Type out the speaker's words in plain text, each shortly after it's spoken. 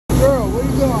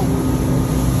doing?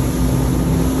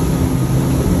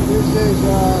 This is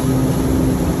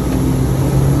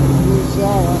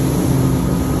Sara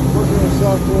working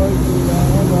herself towards the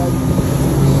inlet,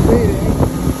 speeding.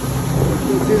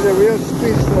 She's a real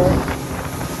speedster,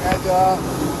 and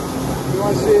you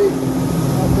want to see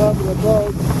on top of the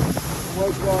boat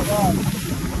what's going on.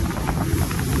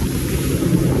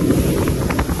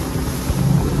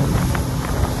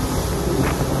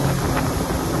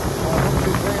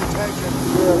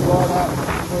 We're going out.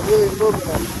 We're really moving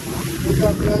them. Look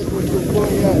how fast we're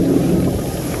pulling in.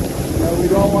 And we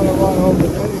don't want to run over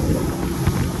anything.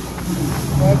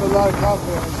 I have a lot of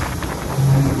confidence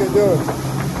that you can do it.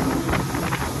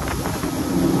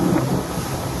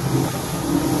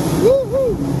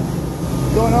 Woo-hoo!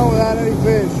 Going on without any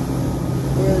fish.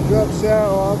 We're going to drop Sara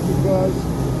off because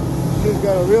she's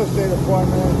got a real estate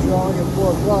appointment showing at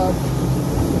 4 o'clock.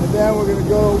 And then we're going to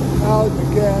go out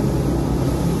again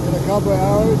in a couple of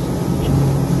hours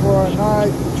for our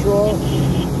night patrol.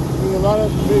 There's a lot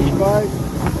of fish bites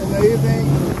in the evening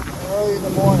and early in the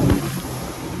morning.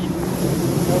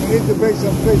 And we need to bring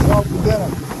some fish home for dinner.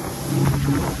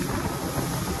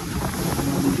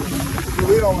 So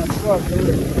we don't want to start, do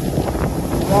we?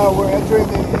 Now we're entering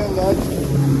the inlet.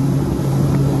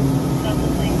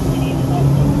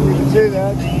 You can see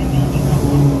that.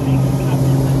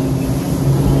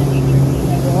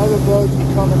 The other boats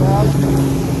are coming out.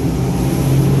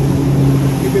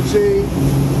 You can see a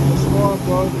small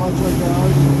boat, much like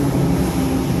ours.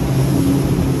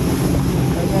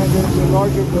 And then there's a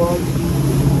larger boat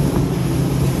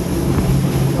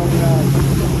coming out.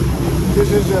 This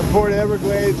is Port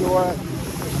Everglades or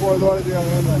Fort Lauderdale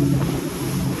Inlet.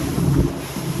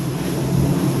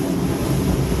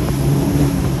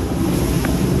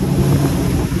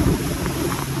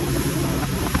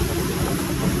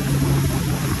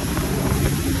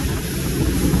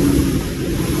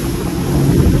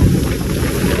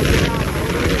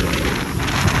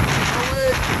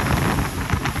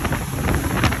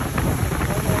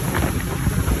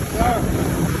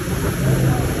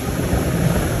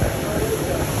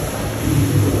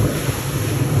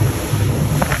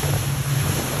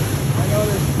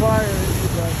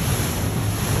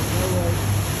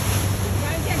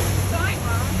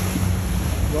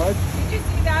 What? Did you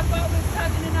see that boat was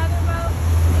tugging another boat?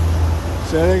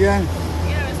 Say it again?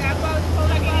 Yeah, that boat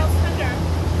pulling its under.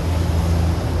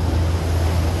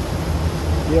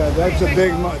 Yeah,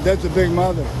 that's a big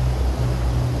mother.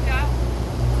 Yeah.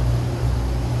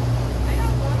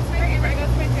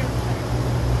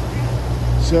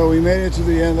 So we made it to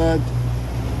the inlet.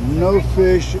 No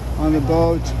fish on the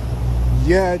boat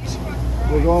yet.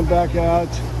 We're going back out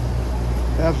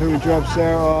after we drop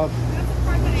Sara off.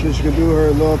 So she can do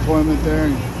her little appointment there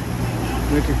and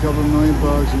make a couple $1 million,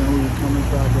 and then we're coming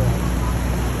back out.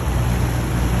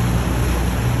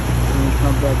 And we'll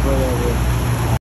come back right over.